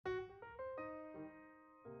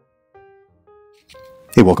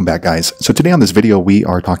Hey, welcome back, guys. So today on this video, we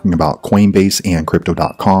are talking about Coinbase and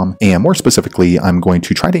crypto.com. And more specifically, I'm going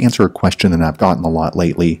to try to answer a question that I've gotten a lot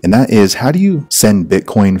lately. And that is, how do you send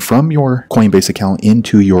Bitcoin from your Coinbase account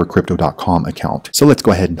into your crypto.com account? So let's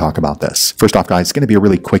go ahead and talk about this. First off, guys, it's going to be a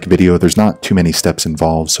really quick video. There's not too many steps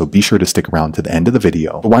involved, so be sure to stick around to the end of the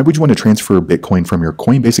video. But why would you want to transfer Bitcoin from your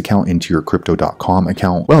Coinbase account into your crypto.com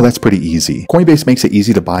account? Well, that's pretty easy. Coinbase makes it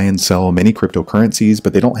easy to buy and sell many cryptocurrencies,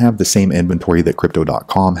 but they don't have the same inventory that crypto.com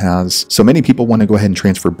has. So many people want to go ahead and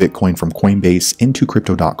transfer Bitcoin from Coinbase into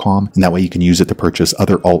crypto.com, and that way you can use it to purchase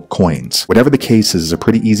other altcoins. Whatever the case is a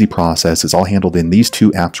pretty easy process. It's all handled in these two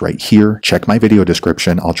apps right here. Check my video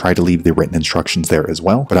description. I'll try to leave the written instructions there as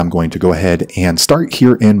well, but I'm going to go ahead and start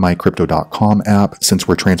here in my crypto.com app since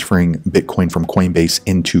we're transferring Bitcoin from Coinbase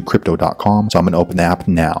into crypto.com. So I'm going to open the app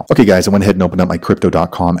now. Okay, guys, I went ahead and opened up my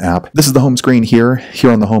crypto.com app. This is the home screen here. Here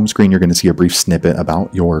on the home screen, you're going to see a brief snippet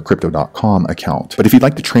about your crypto.com account. But if you'd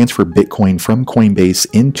like to transfer Bitcoin from Coinbase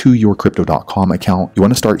into your crypto.com account, you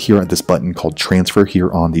want to start here at this button called transfer here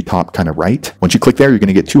on the top kind of right. Once you click there, you're going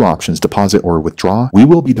to get two options, deposit or withdraw. We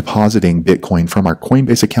will be depositing Bitcoin from our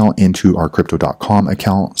Coinbase account into our crypto.com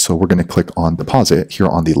account. So we're going to click on deposit here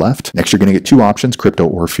on the left. Next, you're going to get two options, crypto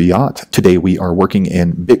or fiat. Today, we are working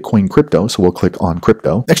in Bitcoin crypto, so we'll click on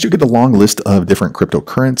crypto. Next, you get a long list of different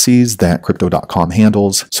cryptocurrencies that crypto.com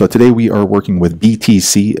handles. So today we are working with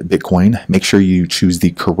BTC Bitcoin. Make sure you choose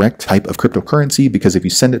the correct type of cryptocurrency, because if you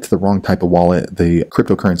send it to the wrong type of wallet, the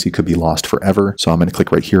cryptocurrency could be lost forever. So I'm going to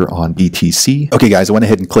click right here on BTC. Okay, guys, I went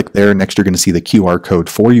ahead and clicked there. Next, you're going to see the QR code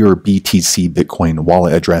for your BTC Bitcoin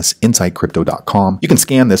wallet address inside crypto.com. You can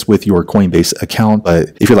scan this with your Coinbase account,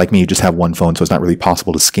 but if you're like me, you just have one phone, so it's not really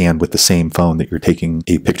possible to scan with the same phone that you're taking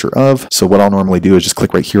a picture of. So what I'll normally do is just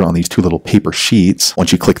click right here on these two little paper sheets.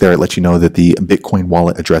 Once you click there, it lets you know that the Bitcoin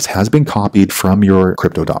wallet address has been copied from your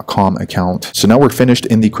crypto.com account. So now we're finished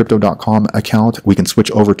in the crypto.com account. We can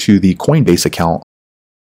switch over to the Coinbase account.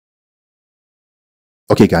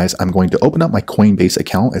 Okay, guys, I'm going to open up my Coinbase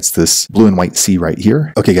account. It's this blue and white C right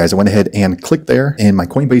here. Okay, guys, I went ahead and clicked there, and my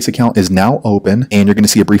Coinbase account is now open, and you're going to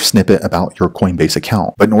see a brief snippet about your Coinbase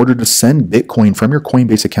account. But in order to send Bitcoin from your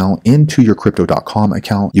Coinbase account into your crypto.com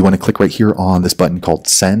account, you want to click right here on this button called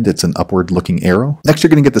send. It's an upward looking arrow. Next, you're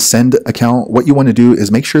going to get the send account. What you want to do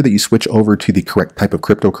is make sure that you switch over to the correct type of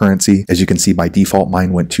cryptocurrency. As you can see, by default,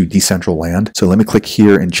 mine went to Decentraland. So let me click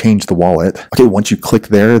here and change the wallet. Okay, once you click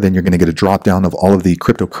there, then you're going to get a drop down of all of the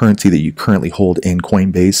cryptocurrency that you currently hold in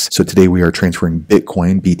Coinbase. So today we are transferring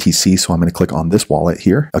Bitcoin, BTC. So I'm going to click on this wallet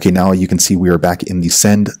here. Okay, now you can see we are back in the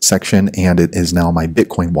send section, and it is now my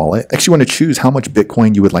Bitcoin wallet. Next, you want to choose how much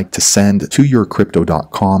Bitcoin you would like to send to your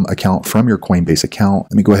crypto.com account from your Coinbase account.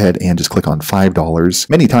 Let me go ahead and just click on $5.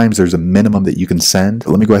 Many times there's a minimum that you can send.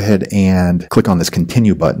 Let me go ahead and click on this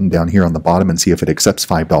continue button down here on the bottom and see if it accepts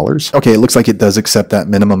 $5. Okay, it looks like it does accept that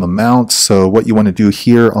minimum amount. So what you want to do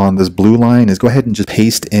here on this blue line is go ahead and just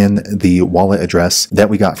paste in the wallet address that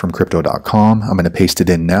we got from crypto.com. I'm going to paste it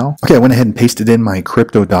in now. Okay, I went ahead and pasted in my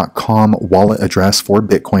crypto.com wallet address for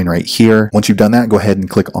Bitcoin right here. Once you've done that, go ahead and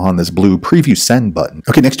click on this blue preview send button.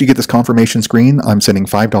 Okay, next you get this confirmation screen. I'm sending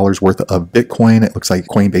 $5 worth of Bitcoin. It looks like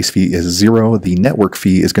Coinbase fee is $0. The network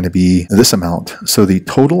fee is going to be this amount. So the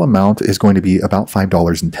total amount is going to be about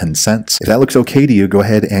 $5.10. If that looks okay to you, go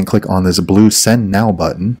ahead and click on this blue send now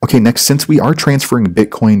button. Okay, next, since we are transferring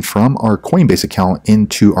Bitcoin from our Coinbase account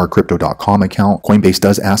into our crypto.com account, Coinbase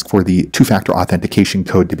does ask for the two-factor authentication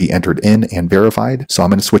code to be entered in and verified. So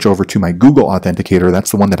I'm going to switch over to my Google Authenticator.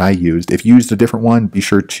 That's the one that I used. If you used a different one, be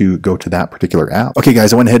sure to go to that particular app. Okay,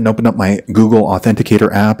 guys, I went ahead and opened up my Google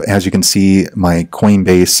Authenticator app. As you can see, my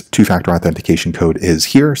Coinbase two-factor authentication code is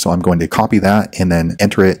here. So I'm going to copy that and then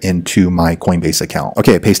enter it into my Coinbase account.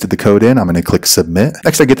 Okay, I pasted the code in. I'm going to click submit.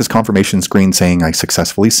 Next, I get this confirmation screen saying I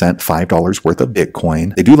successfully sent $5 worth of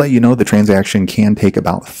Bitcoin. They do let you know the transaction can take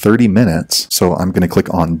about 30 minutes. So I'm going to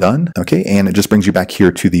click on done. Okay, and it just brings you back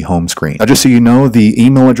here to the home screen. Now, just so you know, the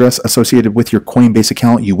email address associated with your Coinbase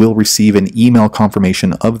account, you will receive an email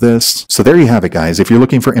confirmation of this. So there you have it, guys. If you're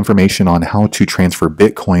looking for information on how to transfer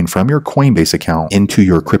Bitcoin from your Coinbase account into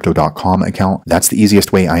your crypto.com account, that's the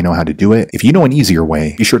easiest way I know how to do it. If you know an easier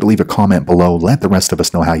way, be sure to leave a comment below. Let the rest of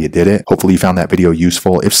us know how you did it. Hopefully you found that video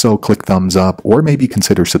useful. If so, click thumbs up or maybe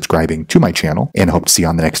consider subscribing to my channel, and hope to see you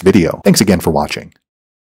on the next video. Thanks again for watching.